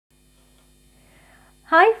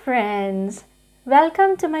Hi friends,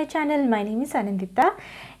 welcome to my channel. My name is Anandita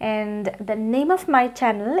and the name of my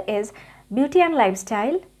channel is Beauty and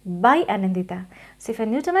Lifestyle by Anandita. So if you're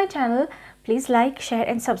new to my channel, please like, share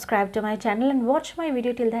and subscribe to my channel and watch my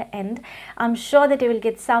video till the end. I'm sure that you will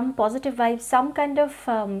get some positive vibes, some kind of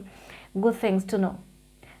good things to know.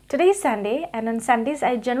 Today is Sunday and on Sundays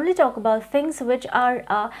I generally talk about things which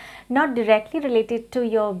are not directly related to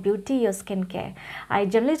your beauty, your skincare. I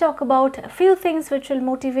generally talk about a few things which will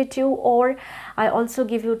motivate you, or I also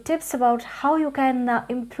give you tips about how you can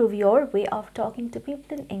improve your way of talking to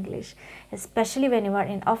people in English, especially when you are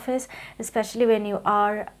in office, especially when you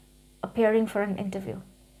are appearing for an interview.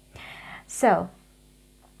 So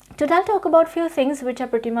today I'll talk about few things which are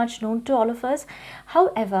pretty much known to all of us.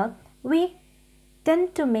 However, we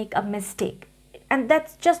tend to make a mistake, and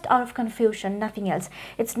that's just out of confusion, nothing else.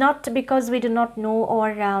 It's not because we do not know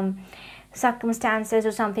or circumstances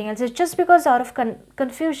or something else. It's just because out of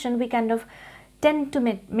confusion we kind of tend to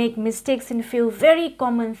make mistakes in few very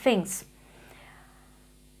common things.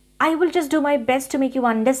 I will just do my best to make you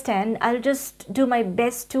understand. I'll just do my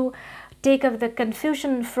best to take up the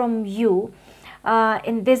confusion from you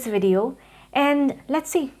in this video, and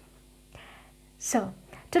let's see. So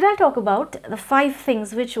today I'll talk about the 5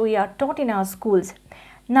 things which we are taught in our schools.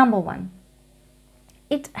 Number 1,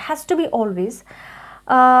 it has to be always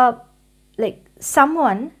like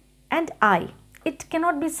someone and I. It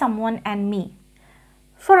cannot be someone and me.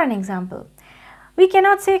 For an example, we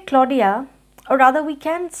cannot say Claudia, or rather we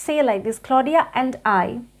can say like this: Claudia and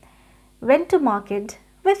I went to market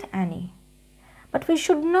with Annie. But we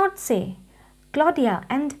should not say Claudia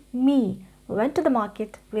and me went to the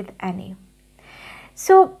market with Annie.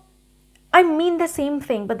 So I mean the same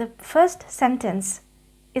thing, but the first sentence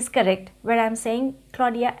is correct where I'm saying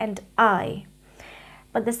Claudia and I.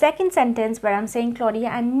 But the second sentence where I'm saying Claudia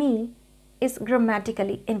and me is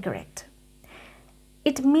grammatically incorrect.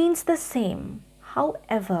 It means the same.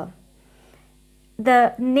 However,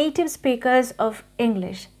 the native speakers of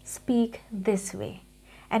English speak this way.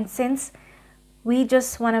 And since we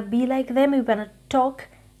just want to be like them, we want to talk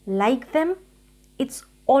like them, it's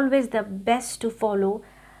always the best to follow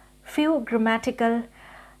few grammatical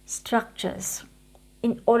structures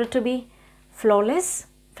in order to be flawless,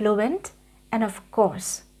 fluent, and of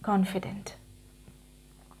course confident.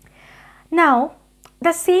 Now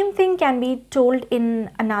the same thing can be told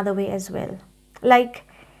in another way as well, like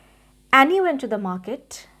Annie went to the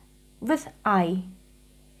market with I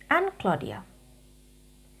and Claudia.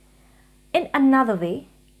 In another way,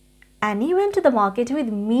 Annie went to the market with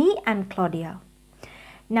me and Claudia.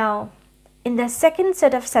 Now, in the second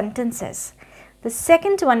set of sentences, the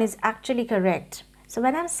second one is actually correct. So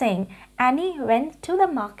when I'm saying Annie went to the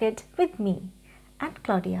market with me and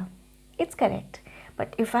Claudia, it's correct.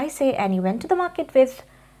 But if I say Annie went to the market with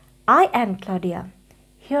I and Claudia,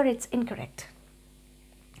 here it's incorrect.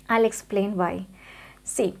 I'll explain why.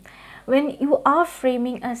 See, when you are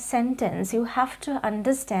framing a sentence, you have to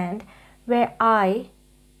understand where I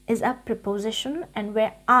is a preposition and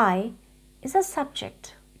where I is a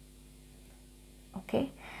subject.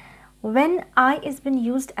 Okay, when I is being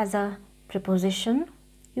used as a preposition,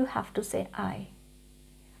 you have to say I.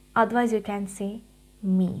 Otherwise, you can say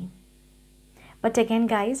me. But again,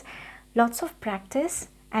 guys, lots of practice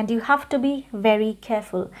and you have to be very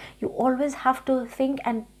careful. You always have to think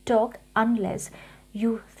and talk unless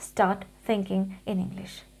you start thinking in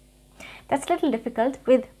English. That's a little difficult.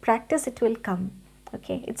 With practice, it will come.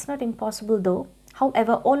 Okay, it's not impossible though.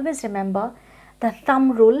 However, always remember the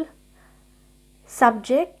thumb rule: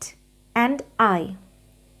 subject and I.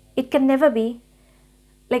 It can never be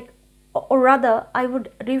like, or rather I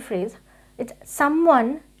would rephrase, it's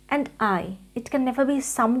someone and I. It can never be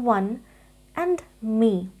someone and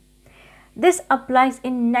me. This applies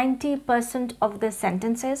in 90% of the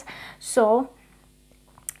sentences. So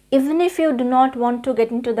even if you do not want to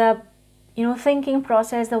get into the thinking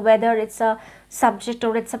process, whether it's a subject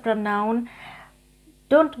or it's a pronoun,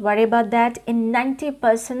 don't worry about that. In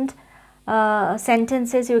 90%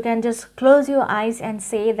 sentences, you can just close your eyes and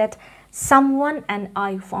say that someone and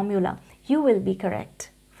I formula. You will be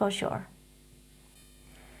correct for sure.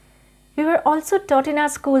 We were also taught in our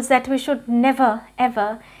schools that we should never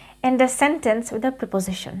ever end a sentence with a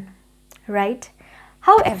preposition, right?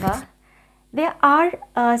 However, there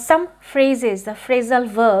are some phrases, the phrasal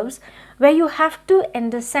verbs, where you have to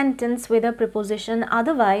end a sentence with a preposition,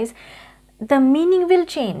 otherwise the meaning will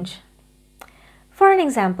change. For an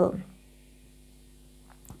example,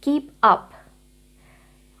 keep up,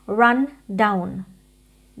 run down,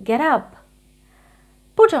 get up,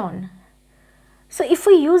 put on. So if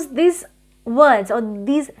we use these words or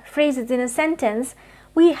these phrases in a sentence,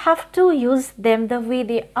 we have to use them the way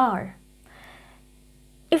they are.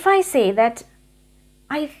 If I say that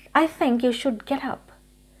I think you should get up,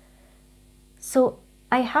 so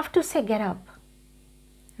I have to say get up,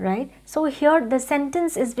 right? So here the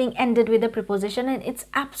sentence is being ended with a preposition and it's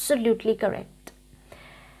absolutely correct.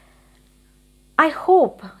 I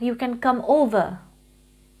hope you can come over,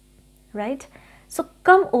 right? So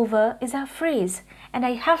come over is a phrase and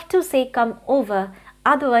I have to say come over,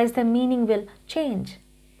 otherwise the meaning will change.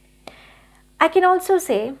 I can also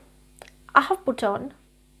say I have put on,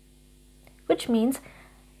 which means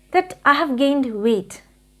that I have gained weight,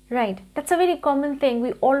 right? That's a very common thing.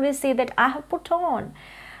 We always say that I have put on,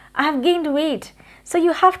 I have gained weight. So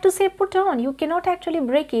you have to say put on. You cannot actually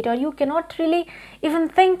break it, or you cannot really even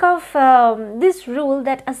think of this rule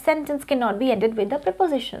that a sentence cannot be ended with a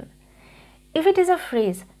preposition. If it is a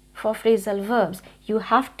phrase, for phrasal verbs, you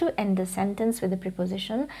have to end the sentence with a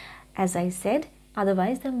preposition, as I said,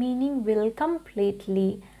 otherwise the meaning will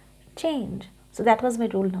completely change. So that was my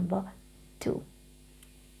rule number 2.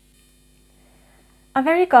 A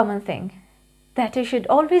very common thing that you should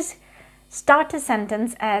always start a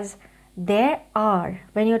sentence as there are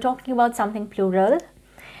when you're talking about something plural,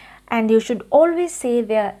 and you should always say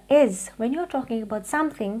there is when you're talking about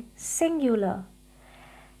something singular.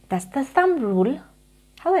 That's the thumb rule.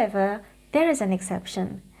 However, there is an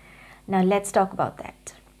exception. Now let's talk about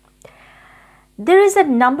that. There is a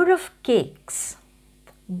number of cakes.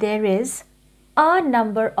 There is a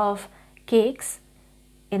number of cakes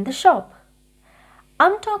in the shop.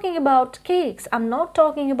 I'm talking about cakes. I'm not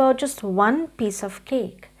talking about just one piece of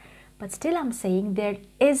cake. But still I'm saying there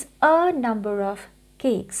is a number of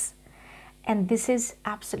cakes. And this is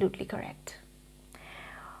absolutely correct.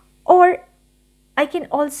 Or I can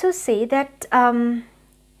also say that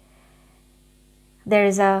there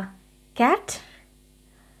is a cat,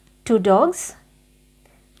 2 dogs,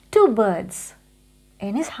 2 birds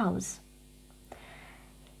in his house.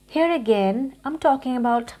 Here again, I'm talking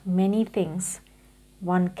about many things.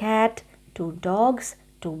 1 cat, 2 dogs,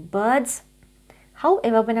 2 birds.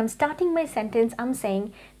 However, when I'm starting my sentence, I'm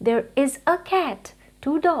saying there is a cat,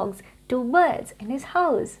 2 dogs, 2 birds in his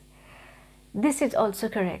house. This is also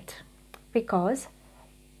correct because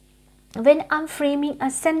when I'm framing a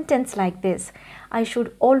sentence like this, I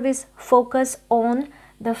should always focus on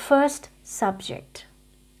the first subject.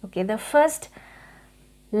 Okay, the first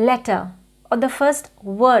letter or the first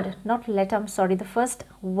word, not letter, I'm sorry, the first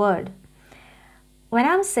word. When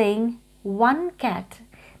I'm saying 1 cat,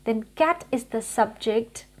 then cat is the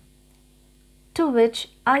subject to which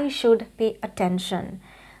I should pay attention.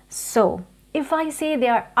 So, if I say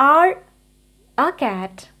there are a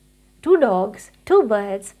cat, 2 dogs, 2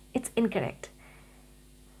 birds, it's incorrect.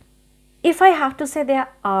 If I have to say there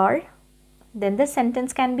are, then the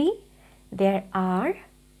sentence can be there are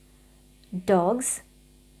dogs,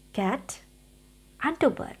 cat and 2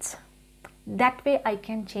 birds. That way I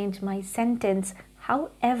can change my sentence.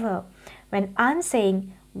 However, when I'm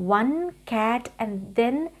saying 1 cat and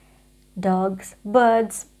then dogs,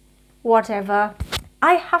 birds, whatever,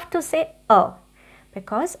 I have to say a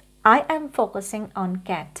because I am focusing on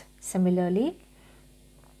cat. Similarly,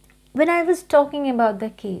 when I was talking about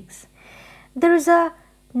the cakes, there is a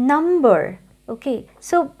number. Okay,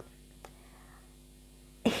 so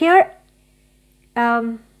here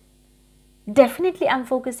definitely I'm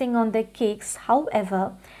focusing on the cakes.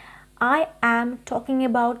 However, I am talking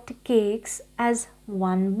about the cakes as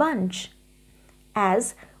one bunch,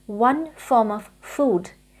 as one form of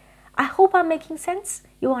food. I hope I'm making sense.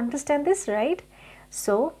 You understand this, right?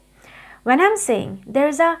 So, when I'm saying there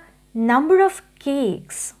is a number of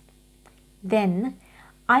cakes, then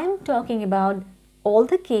I am talking about all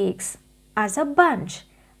the cakes as a bunch,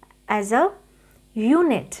 as a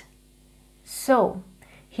unit. So,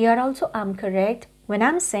 here also I'm correct when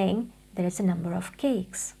I'm saying there is a number of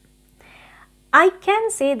cakes. I can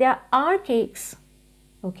say there are cakes,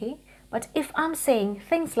 okay, but if I'm saying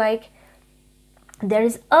things like there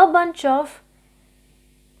is a bunch of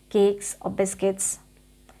cakes or biscuits,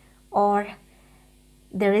 or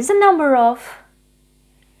there is a number of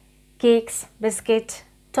cakes, biscuit,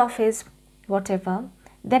 toffees, whatever,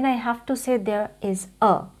 then I have to say there is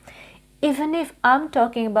a. Even if I'm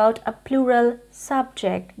talking about a plural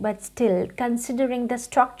subject, but still considering the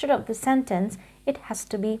structure of the sentence, it has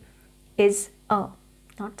to be is a,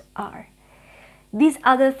 not are. These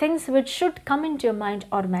are the things which should come into your mind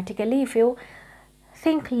automatically. If you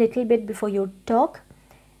think a little bit before you talk,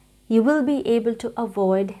 you will be able to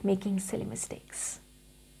avoid making silly mistakes.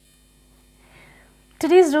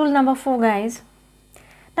 Today's rule number 4, guys.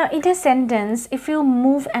 Now in a sentence, if you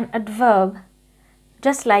move an adverb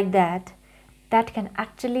just like that, that can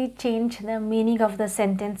actually change the meaning of the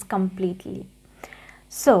sentence completely.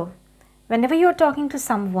 So, whenever you're talking to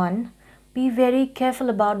someone, be very careful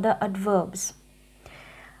about the adverbs.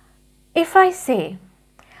 If I say,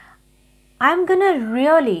 I'm gonna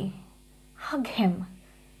really hug him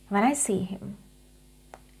when I see him,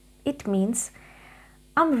 it means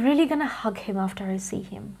I'm really gonna hug him after I see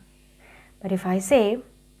him. But if I say,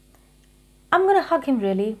 I'm gonna hug him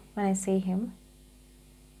really when I see him,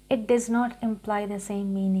 it does not imply the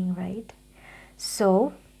same meaning, right?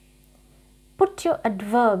 So, put your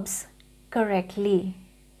adverbs correctly.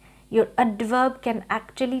 Your adverb can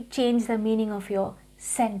actually change the meaning of your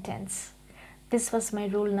sentence. This was my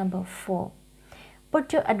rule number 4.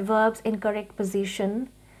 Put your adverbs in correct position.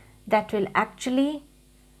 That will actually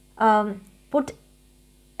put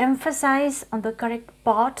emphasis on the correct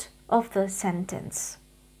part of the sentence.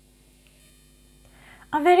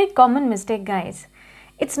 A very common mistake, guys.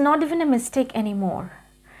 It's not even a mistake anymore.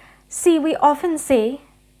 See, we often say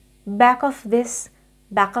back of this,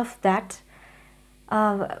 back of that,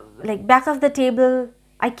 like back of the table,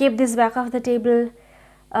 I kept this back of the table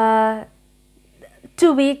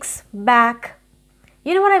 2 weeks back.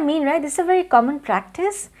 You know what I mean, right? This is a very common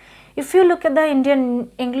practice. If you look at the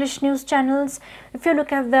Indian English news channels, if you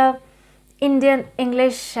look at the Indian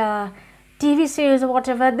English TV series or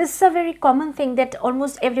whatever, this is a very common thing that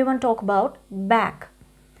almost everyone talk about, back.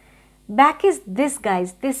 Back is this,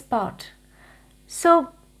 guys, this part. So,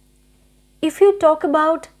 if you talk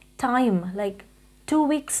about time, like 2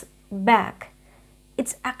 weeks back,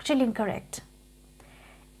 it's actually incorrect.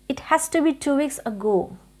 It has to be 2 weeks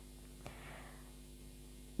ago.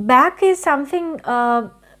 Back is something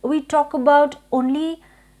we talk about only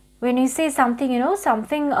when we say something, you know,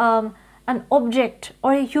 something, an object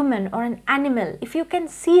or a human or an animal. If you can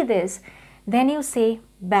see this, then you say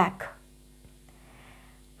back.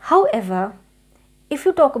 However, if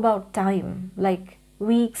you talk about time, like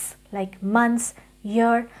weeks, like months,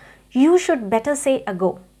 year, you should better say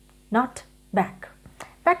ago, not back.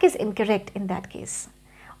 Back is incorrect in that case.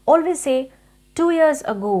 Always say 2 years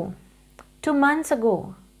ago, 2 months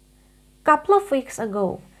ago, couple of weeks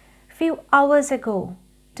ago, few hours ago.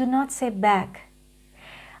 Do not say back.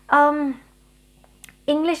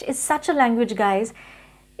 English is such a language, guys.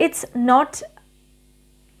 It's not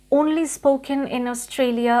only spoken in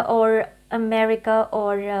Australia or America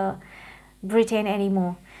or Britain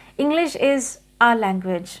anymore. English is our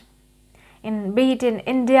language. Be it in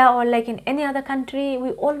India or like in any other country,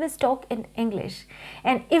 we always talk in English.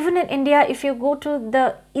 And even in India, if you go to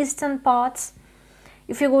the eastern parts,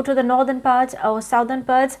 if you go to the northern parts or southern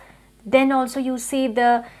parts, then also you see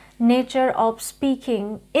the nature of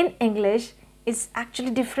speaking in English is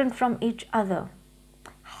actually different from each other.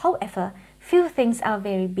 However, few things are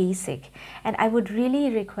very basic, and I would really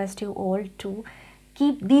request you all to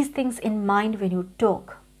keep these things in mind when you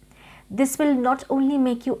talk. This will not only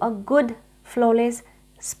make you a good, flawless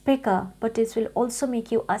speaker, but this will also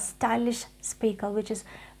make you a stylish speaker, which is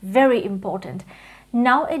very important.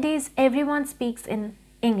 Nowadays, everyone speaks in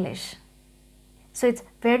English. So it's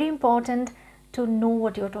very important to know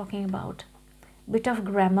what you're talking about. Bit of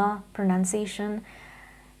grammar, pronunciation.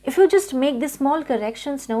 If you just make these small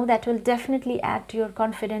corrections, that will definitely add to your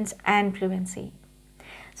confidence and fluency.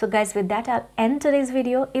 So guys, with that, I'll end today's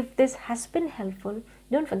video. If this has been helpful,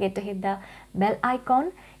 don't forget to hit the bell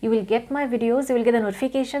icon. You will get my videos, you will get the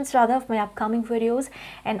notifications rather of my upcoming videos,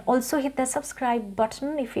 and also hit the subscribe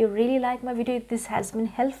button if you really like my video, if this has been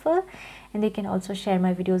helpful, and you can also share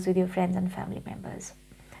my videos with your friends and family members.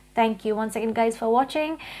 Thank you once again, guys, for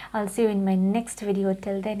watching. I'll see you in my next video.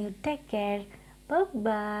 Till then, you take care.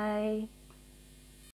 Bye-bye.